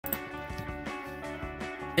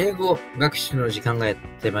英語学習の時間がやっ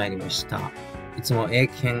てまいりました。いつも英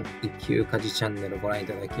検1級家事チャンネルをご覧い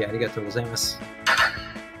ただきありがとうございます。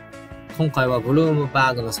今回はブルーム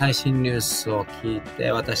バーグの最新ニュースを聞いて、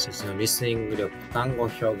私たちのリスニング力、単語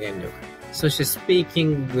表現力、そしてスピーキ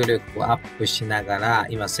ング力をアップしながら、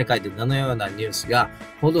今世界でどのようなニュースが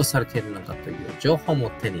報道されているのかという情報も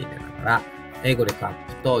手に入れながら、英語力アッ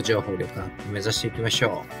プと情報力アップを目指していきまし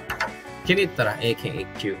ょう。気に入ったら英検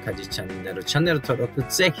1級家事チャンネル登録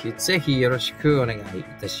ぜひよろしくお願いい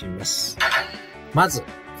たします。まず、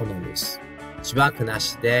このニュース。字幕な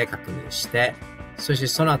しで確認して、そして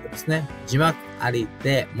その後ですね、字幕あり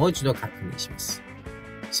でもう一度確認します。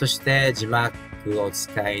そして字幕を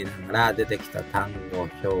使いながら出てきた単語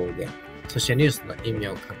表現、そしてニュースの意味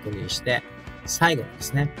を確認して、最後にで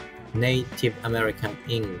すね、Native American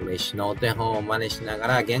English のお手本を真似しなが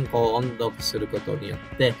ら原稿を音読することによ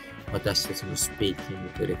って、私たちのスピーキン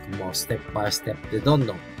グ力もステップバイステップでどん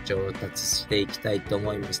どん上達していきたいと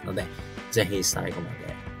思いますので、ぜひ最後ま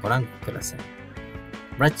でご覧ください。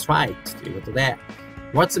Let's try! ということで、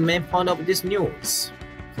What's the main point of this news?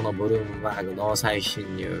 このブルームバーグの最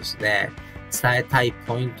新ニュースで伝えたい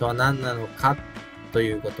ポイントは何なのかとい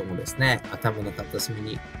うこともですね、頭の片隅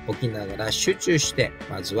に置きながら集中して、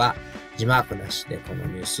まずは字幕なしでこの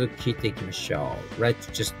ニュース聞いていきましょう。Let's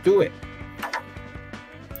just do it!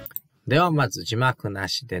 ではまず字幕な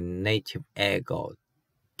しでネイティブ英語を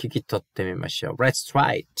聞き取ってみましょう。Let's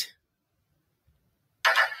try it!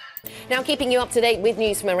 Now, keeping you up to date with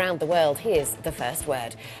news from around the world, here's the first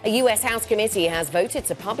word. A US House committee has voted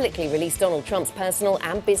to publicly release Donald Trump's personal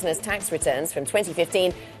and business tax returns from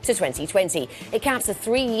 2015 to 2020. It caps a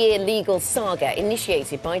 3-year legal saga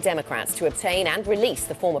initiated by Democrats to obtain and release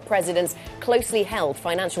the former president's closely held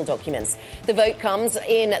financial documents. The vote comes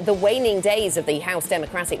in the waning days of the House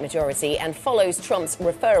Democratic majority and follows Trump's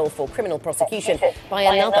referral for criminal prosecution by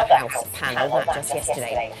another House panel, that just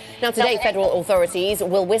yesterday. Now, today, federal authorities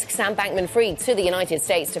will whisk Sam Bankman-Fried to the United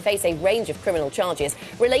States to face a range of criminal charges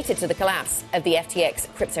related to the collapse of the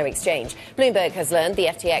FTX crypto exchange. Bloomberg has learned the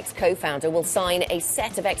FTX co-founder will sign a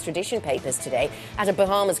set of extradition papers today at a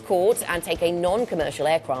Bahamas court and take a non-commercial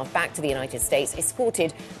aircraft back to the United States,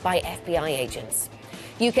 escorted by FBI agents.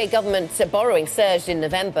 UK government borrowing surged in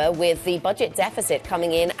November, with the budget deficit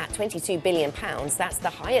coming in at £22 billion. That's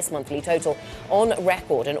the highest monthly total on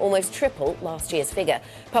record and almost triple last year's figure.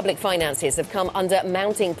 Public finances have come under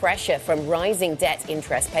mounting pressure from rising debt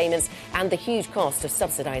interest payments and the huge cost of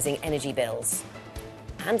subsidising energy bills.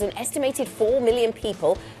 And an estimated 4 million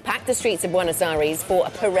people packed the streets of Buenos Aires for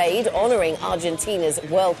a parade honouring Argentina's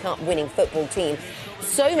World Cup winning football team.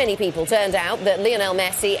 So many people turned out that Lionel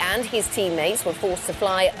Messi and his teammates were forced to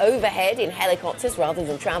fly overhead in helicopters rather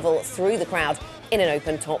than travel through the crowd in an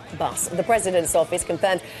open-top bus. The president's office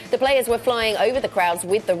confirmed the players were flying over the crowds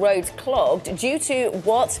with the roads clogged due to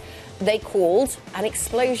what they called an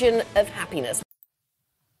explosion of happiness.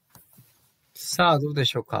 さあ、どうで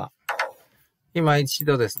しょうか。今一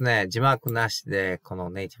度ですね、字幕なしでこの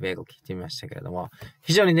ネイティブ英語を聞いてみましたけれども、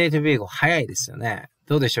非常にネイティブ英語早いですよね。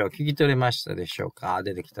どうでしょう？聞き取れましたでしょうか？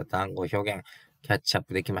出てきた単語、表現、キャッチアッ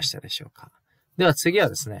プできましたでしょうか？では次は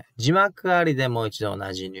ですね、字幕ありでもう一度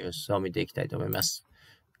同じニュースを見ていきたいと思います。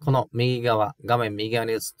この右側、画面右側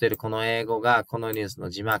に映っているこの英語がこのニュースの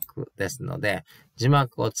字幕ですので、字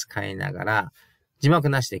幕を使いながら、字幕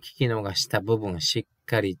なしで聞き逃した部分をしっ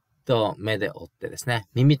かりと目で追ってですね、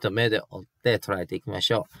耳と目で追って捉えていきま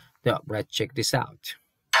しょう。では、Let's check this out.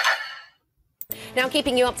 Now,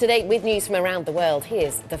 keeping you up to date with news from around the world,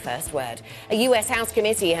 here's the first word. A US House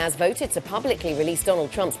committee has voted to publicly release Donald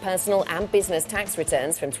Trump's personal and business tax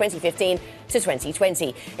returns from 2015 to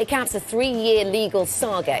 2020. It caps a 3-year legal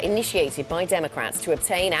saga initiated by Democrats to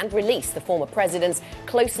obtain and release the former president's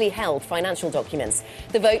closely held financial documents.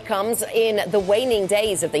 The vote comes in the waning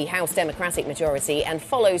days of the House Democratic majority and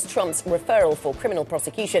follows Trump's referral for criminal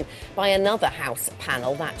prosecution by another House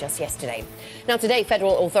panel, that just yesterday. Now, today,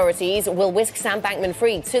 federal authorities will whisk Sam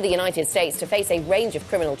Bankman-Fried to the United States to face a range of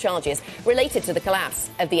criminal charges related to the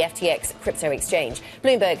collapse of the FTX crypto exchange.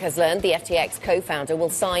 Bloomberg has learned the FTX co-founder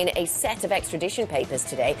will sign a set of extradition papers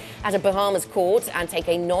today at a Bahamas court and take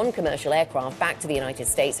a non-commercial aircraft back to the United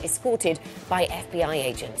States, escorted by FBI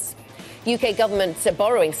agents. UK government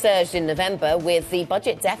borrowing surged in November, with the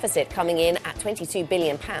budget deficit coming in at £22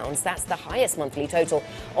 billion. That's the highest monthly total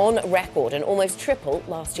on record and almost triple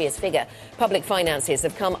last year's figure. Public finances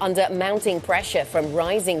have come under mounting pressure from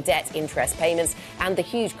rising debt interest payments and the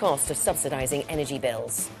huge cost of subsidising energy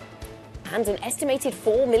bills. and an estimated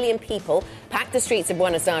 4 million people packed the streets of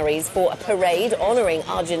Buenos Aires for a parade honoring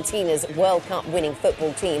Argentina's World Cup winning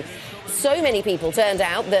football team. So many people turned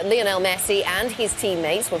out that Lionel Messi and his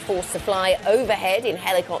teammates were forced to fly overhead in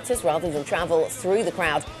helicopters rather than travel through the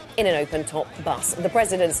crowd in an open-top bus. The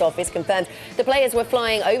president's office confirmed the players were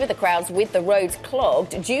flying over the crowds with the roads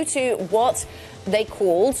clogged due to what they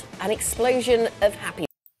called an explosion of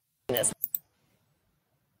happiness.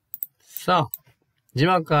 さあ、字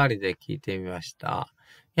幕ありで聞いてみました。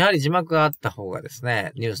やはり字幕があった方がです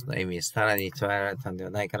ね、ニュースの意味さらに捉えられたんで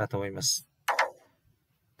はないかなと思います。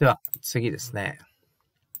では、次ですね。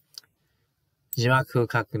字幕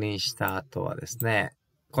確認した後はですね、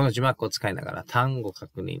この字幕を使いながら単語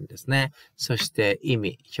確認ですね。そして意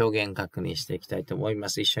味、表現確認していきたいと思いま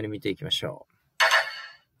す。一緒に見ていきましょ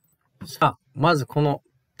う。さあ、まずこの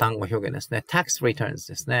単語表現ですね。tax returns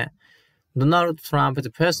ですね。Donald Trump's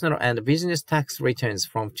personal and business tax returns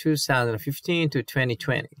from 2015 to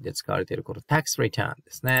 2020で使われているこの tax return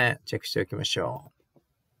ですね。チェックしておきましょう。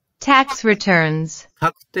Tax returns.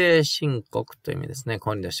 確定申告という意味ですね。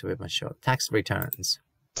ここに出しておきましょう。tax returns.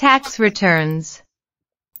 Tax returns.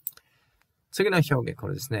 次の表現、こ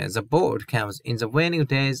れですね。The board comes in the waning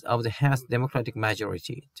days of the House Democratic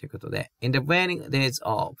Majority ということで、in the waning days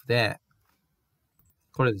of で、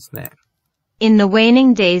これですね。In the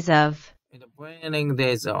waning days of. In the waning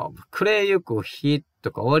days of 暮れゆく日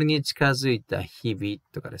とか終わりに近づいた日々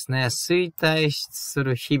とかですね。衰退す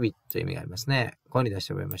る日々という意味がありますね。ここに出し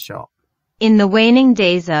て覚えましょう。In the waning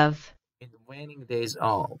days of. In the waning days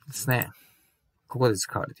of ですね。ここで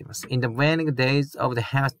使われています。In the waning days of the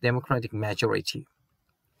House Democratic Majority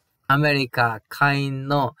アメリカ下院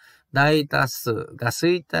の大多数が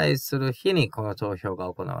衰退する日にこの投票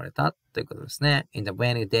が行われたということですね。In the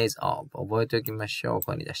waning days of 覚えておきましょう。こ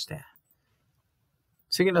こに出して。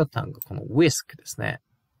次の単語、この whisk ですね。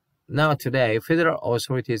Now today, federal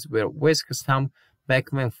authorities will whisk some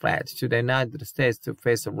Beckman fled to the United States to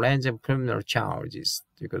face a range of criminal charges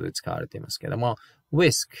ということで使われていますけれども、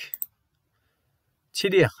whisk チ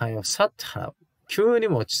リや灰をさっと払う。急に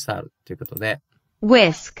持ち去るということで、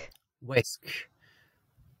whisk。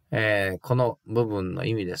この部分の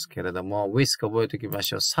意味ですけれども、whisk 覚えておきま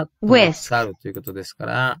しょう。さっと持ち去るということですか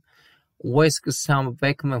ら、whisk some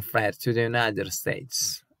Beckman fled to the United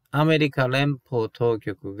States。アメリカ連邦当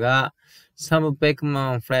局が some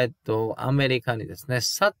Beckman fled をアメリカにですね、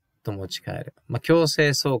さっと持ち帰る。強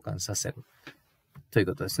制送還させる。という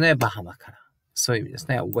ことですね。バハマから。そういう意味です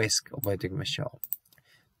ね。whisk 覚えておきましょう。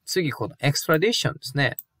次、この extradition です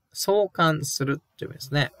ね。送還するという意味で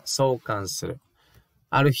すね。送還する。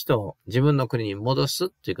ある人を自分の国に戻す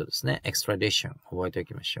ということですね。extradition 覚えてお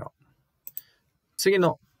きましょう。次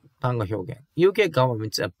の単語表現。UK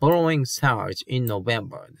government's a borrowing surge in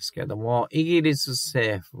November ですけれども、イギリス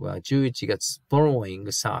政府は11月 borrowing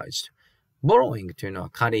surge。borrowing というのは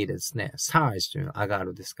借り入れですね。surge というのは上が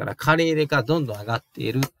るですから、借り入れがどんどん上がって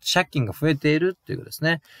いる。借金が増えているということです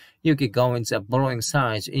ね。UK government's a borrowing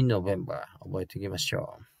surge in November 覚えておきまし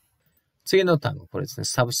ょう。次の単語、これですね。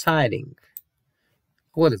subsiding。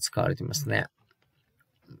ここで使われていますね。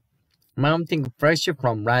Mounting pressure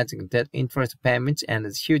from rising debt interest payments and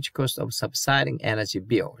the huge cost of subsiding energy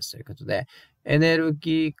bills ということで、エネル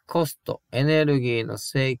ギーコスト、エネルギーの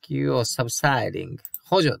請求を subsiding、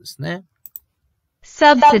補助ですね。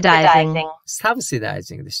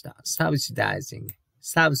subsidizing でした。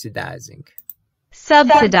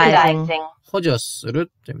補助す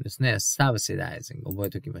るという意味ですね。subsidizing 覚え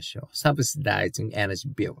ておきましょう。subsidizing energy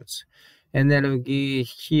bills エネルギー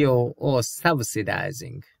費用を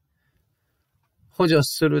subsidizing補助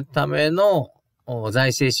するための財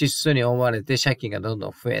政支出に追われて借金がどんど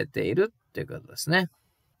ん増えているということですね。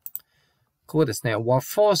ここですね。be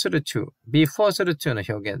forced to の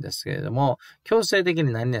表現ですけれども、強制的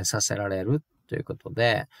に何々させられるということ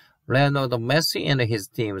で、Leonard Messi and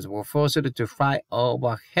his teams were forced to fly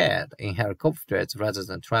overhead in helicopters rather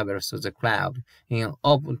than travel through the crowd in an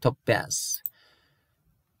open-top bus.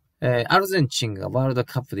 アルゼンチンがワールド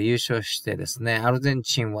カップで優勝してですね、アルゼン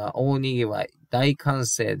チンは大にぎわい、大歓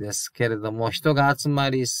声ですけれども、人が集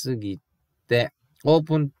まりすぎて、オー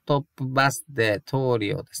プントップバスで通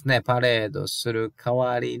りをですね、パレードする代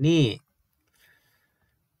わりに、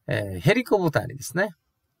ヘリコプターにですね、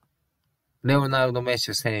レオナルド・メッ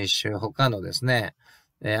シ選手、他のですね、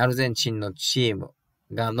アルゼンチンのチーム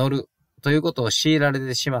が乗るということを強いられ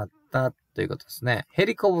てしまったということですね。ヘ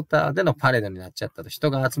リコプターでのパレードになっちゃったと。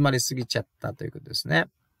人が集まりすぎちゃったということですね。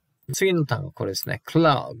次の単語、これですね。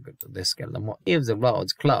clogged ですけれども、if the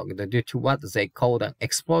roads clogged due to what they called an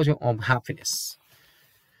explosion of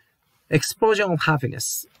happiness。explosion of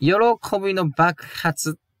happiness。喜びの爆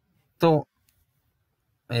発と、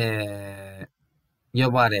呼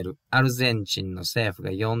ばれるアルゼンチンの政府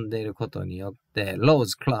が呼んでいることによって、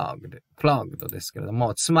roads clogged ですけれども、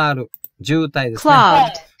詰まる、渋滞ですね。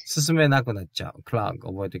clogged, 進めなくなっちゃう。clog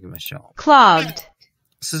覚えておきましょう。clogged,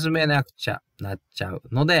 進めなくちゃなっちゃう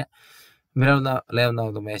ので、レオナ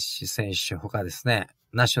ルド・メッシ選手他ですね、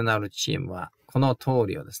ナショナルチームはこの通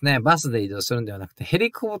りをですね、バスで移動するんではなくてヘ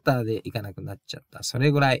リコプターで行かなくなっちゃった。そ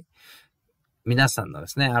れぐらい皆さんので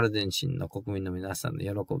すね、アルゼンチンの国民の皆さん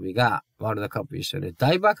の喜びがワールドカップ優勝で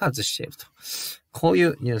大爆発していると。こうい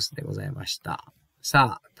うニュースでございました。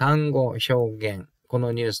さあ、単語、表現、こ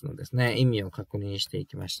のニュースのですね、意味を確認してい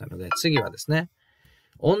きましたので、次はですね、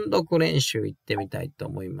音読練習行ってみたいと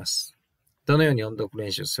思います。どのように音読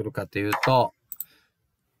練習するかというと、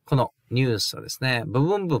このニュースをですね、部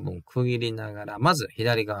分区切りながら、まず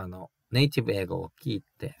左側のネイティブ英語を聞い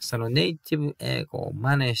て、そのネイティブ英語を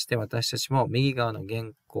真似して私たちも右側の原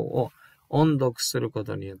稿を音読するこ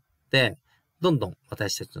とによって、どんどん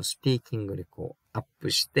私たちのスピーキング力をアッ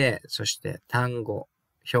プして、そして単語、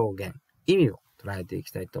表現、意味を捉えてい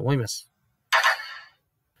きたいと思います。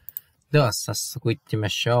では早速行ってみま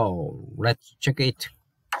しょう。Let's check it!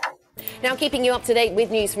 Now, keeping you up to date with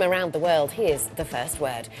news from around the world, here's the first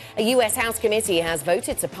word. A US House committee has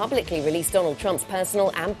voted to publicly release Donald Trump's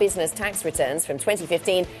personal and business tax returns from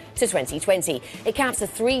 2015 to 2020. It caps a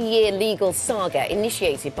 3-year legal saga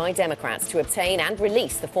initiated by Democrats to obtain and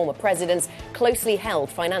release the former president's closely held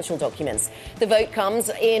financial documents. The vote comes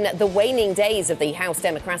in the waning days of the House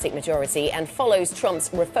Democratic majority and follows Trump's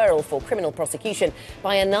referral for criminal prosecution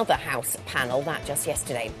by another House panel, that just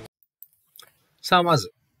yesterday. さあ、ま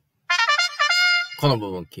ず、この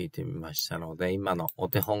部分聞いてみましたので、今のお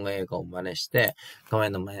手本英語を真似して、画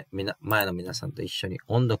面の前の皆さんと一緒に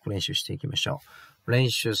音読練習していきましょう。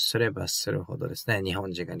練習すればするほどですね、日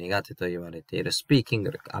本人が苦手と言われているスピーキン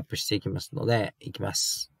グ力アップしていきますので、いきま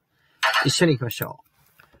す。一緒に行きましょ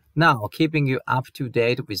う。Now, keeping you up to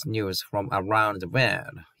date with news from around the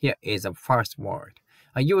world, here is the first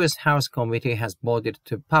word.A U.S. House committee has voted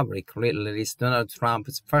to publicly release Donald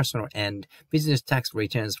Trump's personal and business tax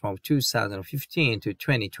returns from 2015 to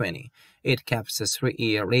 2020. It caps a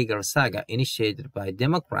 3-year legal saga initiated by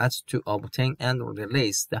Democrats to obtain and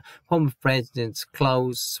release the former president's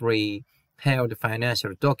closely held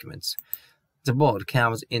financial documents. The vote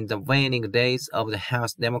comes in the waning days of the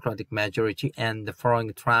House Democratic majority and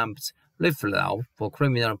following Trump's referral for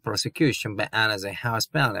criminal prosecution by another House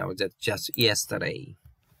panel that just yesterday.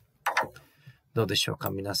 どうでしょう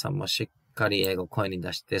か？皆さんもしっかり英語を声に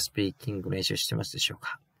出してスピーキング練習してますでしょう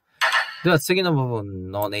か？では次の部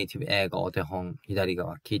分のネイティブ英語お手本左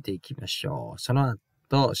側聞いていきましょう。その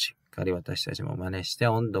後しっかり私たちも真似して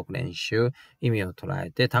音読練習、意味を捉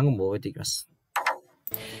えて単語も覚えていきます。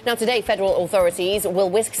Now, today, federal authorities will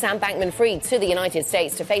whisk Sam Bankman-Fried to the United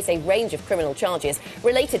States to face a range of criminal charges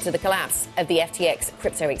related to the collapse of the FTX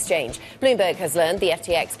crypto exchange. Bloomberg has learned the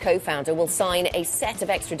FTX co-founder will sign a set of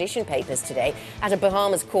extradition papers today at a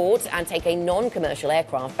Bahamas court and take a non-commercial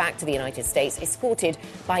aircraft back to the United States, escorted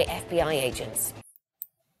by FBI agents.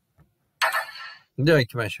 では行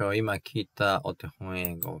きましょう。今聞いたお手本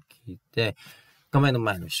英語を聞いて、画面の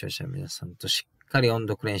前の視聴者の皆さんとしっかり音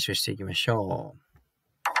読練習していきましょう。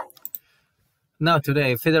Now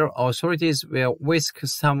today, federal authorities will whisk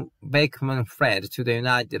Sam Bankman-Fried to the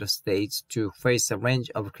United States to face a range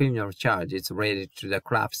of criminal charges related to the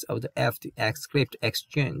collapse of the FTX crypto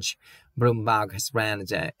exchange. Bloomberg has ran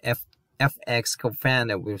the FX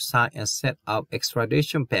co-founder will sign a set of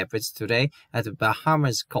extradition papers today at the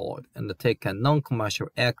Bahamas court and take a non-commercial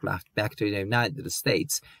aircraft back to the United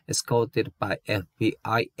States, escorted by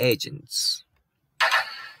FBI agents.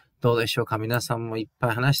どうでしょうか？皆さんもいっぱ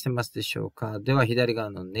い話してますでしょうか？では左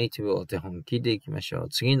側のネイティブお手本聞いていきましょう。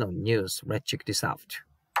次のニュース、Let's check this out.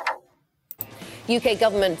 UK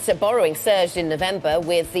government borrowing surged in November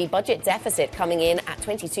with the budget deficit coming in at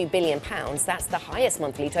 £22 billion. That's the highest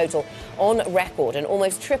monthly total on record and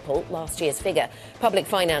almost triple last year's figure. Public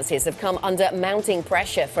finances have come under mounting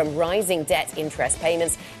pressure from rising debt interest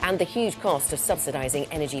payments and the huge cost of subsidizing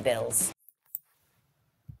energy bills.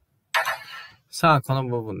さあ、この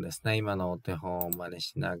部分ですね。今のお手本を真似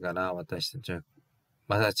しながら私た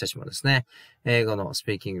ちもですね、英語のス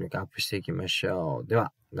ピーキング力アップしていきましょう。で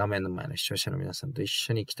は、画面の前の視聴者の皆さんと一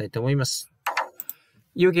緒に行きたいと思います。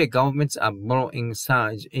UK governments are borrowing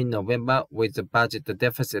surge in November with the budget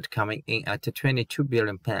deficit coming in at £22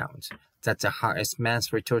 billion. That's the highest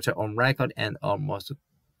monthly total on record and almost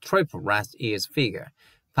triple last year's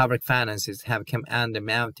figure.Public finances have come under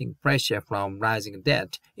mounting pressure from rising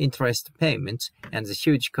debt, interest payments, and the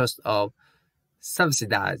huge cost of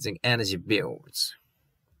subsidizing energy bills.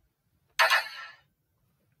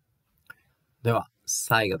 では、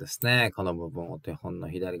最後ですね。この部分お手本の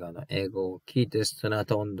左側の英語を聞いて、その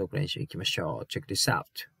後音読練習いきましょう。Check this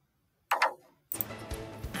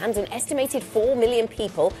out.And an estimated 4 million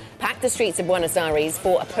people packed the streets of Buenos Aires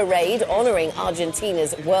for a parade honouring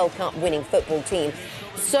Argentina's World Cup winning football team.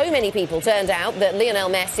 So many people turned out that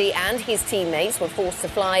Lionel Messi and his teammates were forced to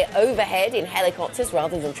fly overhead in helicopters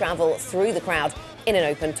rather than travel through the crowd in an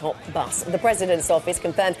open-top bus. The president's office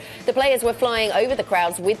confirmed the players were flying over the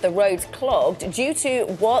crowds with the roads clogged due to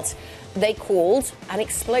what they called an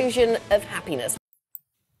explosion of happiness.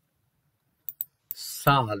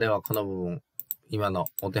 さあ、ではこの部分。今の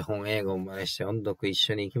お手本英語を真似して音読一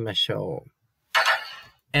緒に行きましょう。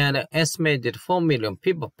And an estimated 4 million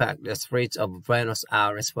people packed the streets of Buenos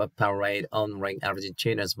Aires for a parade honoring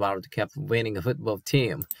Argentina's World Cup winning football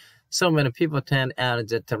team. So many people turned out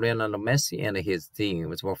that Lionel Messi and his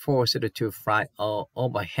team were forced to fly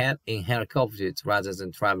overhead in helicopters rather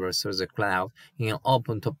than travel through the crowd in an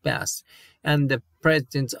open-top bus. And the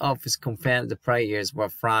president's office confirmed the players were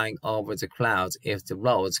flying over the clouds if the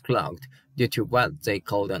roads clogged due to what they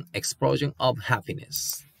called an explosion of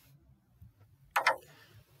happiness.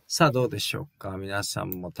 さあどうでしょうか。皆さん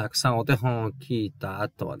もたくさんお手本を聞いた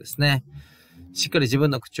後はですね、しっかり自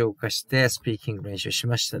分の口を動かしてスピーキング練習し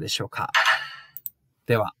ましたでしょうか。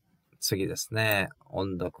では次ですね、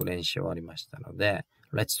音読練習終わりましたので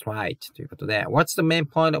Let's try it ということで What's the main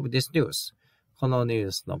point of this news? このニュ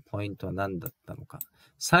ースのポイントは何だったのか。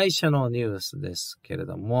最初のニュースですけれ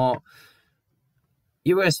ども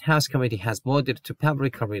U.S. House Committee has voted to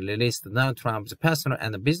publicly release Donald Trump's personal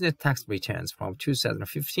and business tax returns from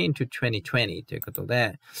 2015 to 2020ということ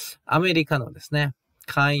で、アメリカのですね、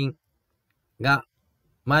下院が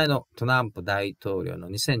前のトランプ大統領の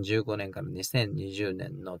2015年から2020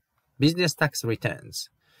年のビジネスタックスリターンズ。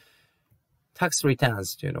タックスリターン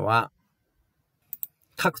ズというのは、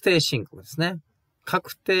確定申告ですね。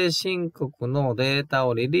確定申告のデータ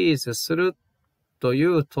をリリースするとい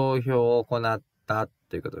う投票を行った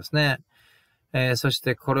ということですね。そし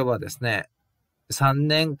てこれはですね、3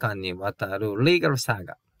年間にわたるリーガルサ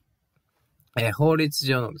ガ、法律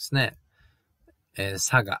上のですね、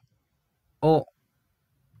サガ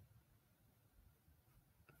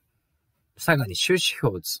に終止符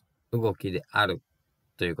を打つ動きである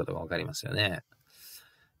ということがわかりますよね。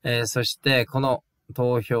そしてこの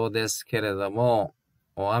投票ですけれども、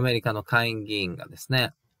アメリカの下院議員がです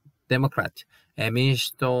ね、デモクラット、民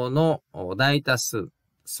主党の大多数、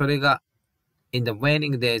それが in the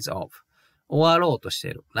waning days of 終わろうとして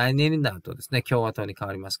いる。来年になるとですね、共和党に変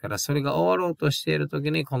わりますから、それが終わろうとしている時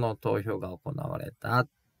にこの投票が行われた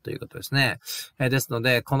ということですね。ですの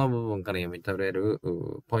で、この部分から読み取れる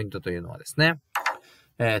ポイントというのはですね、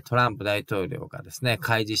トランプ大統領がですね、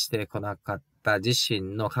開示してこなかった自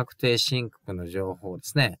身の確定申告の情報で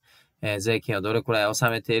すね、税金をどれくらい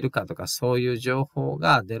納めているかとか、そういう情報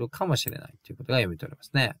が出るかもしれないということが読み取れます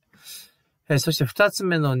ね。そして二つ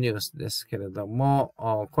目のニュースですけれども、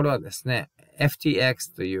これはですね、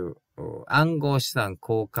FTX という暗号資産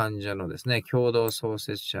交換所のですね、共同創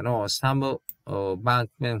設者のサム・バン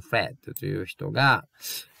クメンフレッドという人が、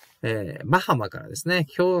バハマからですね、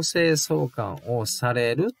強制送還をさ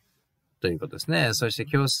れるということですね。そして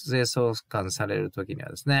強制送還されるときには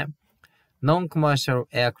ですね、ノンコマーシャル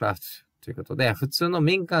エアクラフトということで、普通の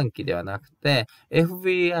民間機ではなくて、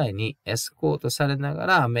FBI にエスコートされなが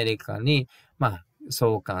らアメリカに、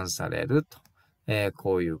送還されると。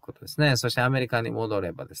こういうことですね。そしてアメリカに戻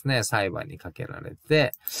ればですね、裁判にかけられ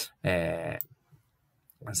て、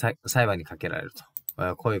裁判にかけられる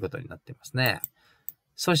と。こういうことになっていますね。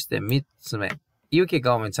そして三つ目。UK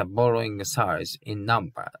governments are borrowing surge in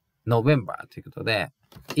November ということで、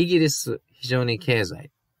イギリス非常に経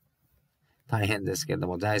済大変ですけれど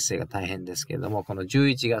も、財政が大変ですけれども、この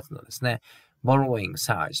11月のですね、borrowing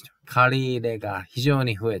surge、借り入れが非常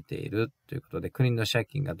に増えているということで、国の借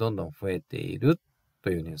金がどんどん増えている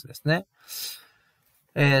というニュースですね。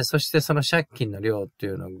そしてその借金の量とい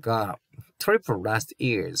うのが、triple last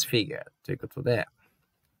year's figure ということで、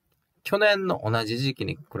去年の同じ時期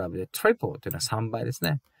に比べて triple というのは3倍です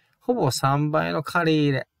ね。ほぼ3倍の借り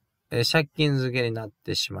入れ、借金付けになっ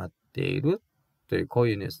てしまっているという、こう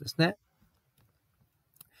いうニュースですね。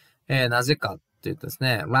なぜかというとです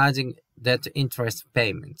ね、rising debt interest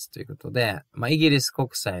payments ということで、イギリス国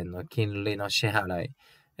債の金利の支払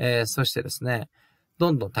い、そしてですね、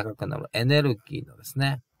どんどん高くなるエネルギーのです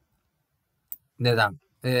ね、値段、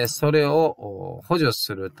それを補助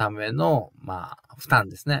するための、負担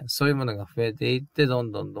ですね。そういうものが増えていって、ど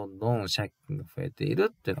んどん借金が増えてい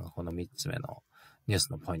るっていうのがこの3つ目のニュー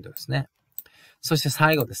スのポイントですね。そして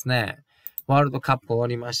最後ですね、ワールドカップ終わ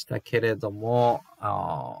りましたけれども、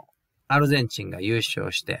アルゼンチンが優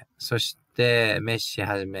勝して、そしてメッシ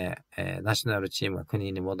はじめ、ナショナルチームが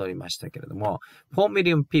国に戻りましたけれども、4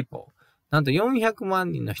 million people、なんと400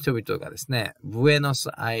万人の人々がですね、ブエノス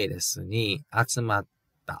アイレスに集まっ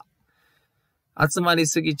た。集まり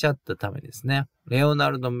すぎちゃったためにですね、レオナ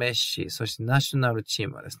ルド・メッシ、そしてナショナルチー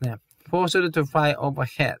ムはですね、forced to fly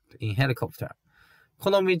overhead in helicopter。こ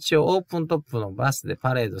の道をオープントップのバスで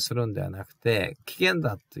パレードするんではなくて、危険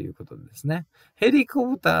だということでですね、ヘリ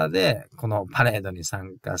コプターでこのパレードに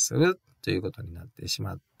参加するということになってし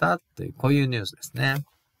まったという、こういうニュースですね。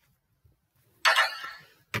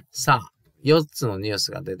さあ、4つのニュース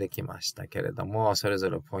が出てきましたけれども、それぞ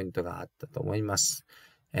れポイントがあったと思います。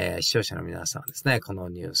視聴者の皆さんはですね、この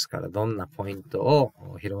ニュースからどんなポイントを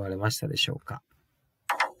拾われましたでしょうか。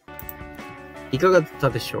いかがだった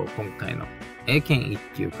でしょう、今回の英検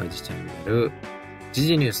1級家事チャンネル、時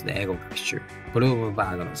事ニュースで英語学習、ブルーム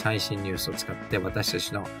バーグの最新ニュースを使って私た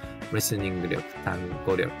ちのリスニング力、単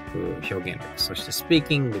語力、表現力、そしてスピー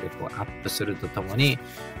キング力をアップするとともに、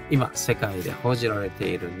今世界で報じられて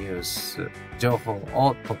いるニュース、情報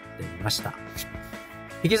を取ってみました。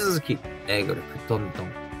引き続き英語力どんど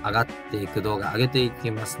ん上がっていく動画上げてい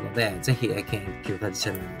きますので、ぜひ英検1級家事チ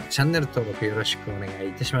ャンネルのチャンネル登録よろしくお願い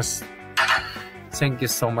いたします。Thank you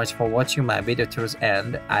so much for watching my video to the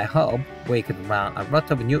end. I hope we could learn a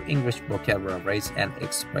lot of new English vocabularies and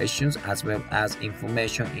expressions as well as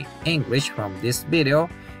information in English from this video.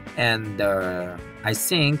 And I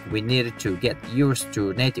think we need to get used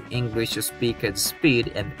to native English speakers'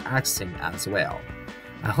 speed and accent as well.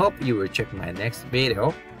 I hope you will check my next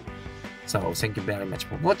video. So thank you very much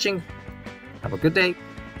for watching. Have a good day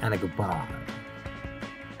and a goodbye.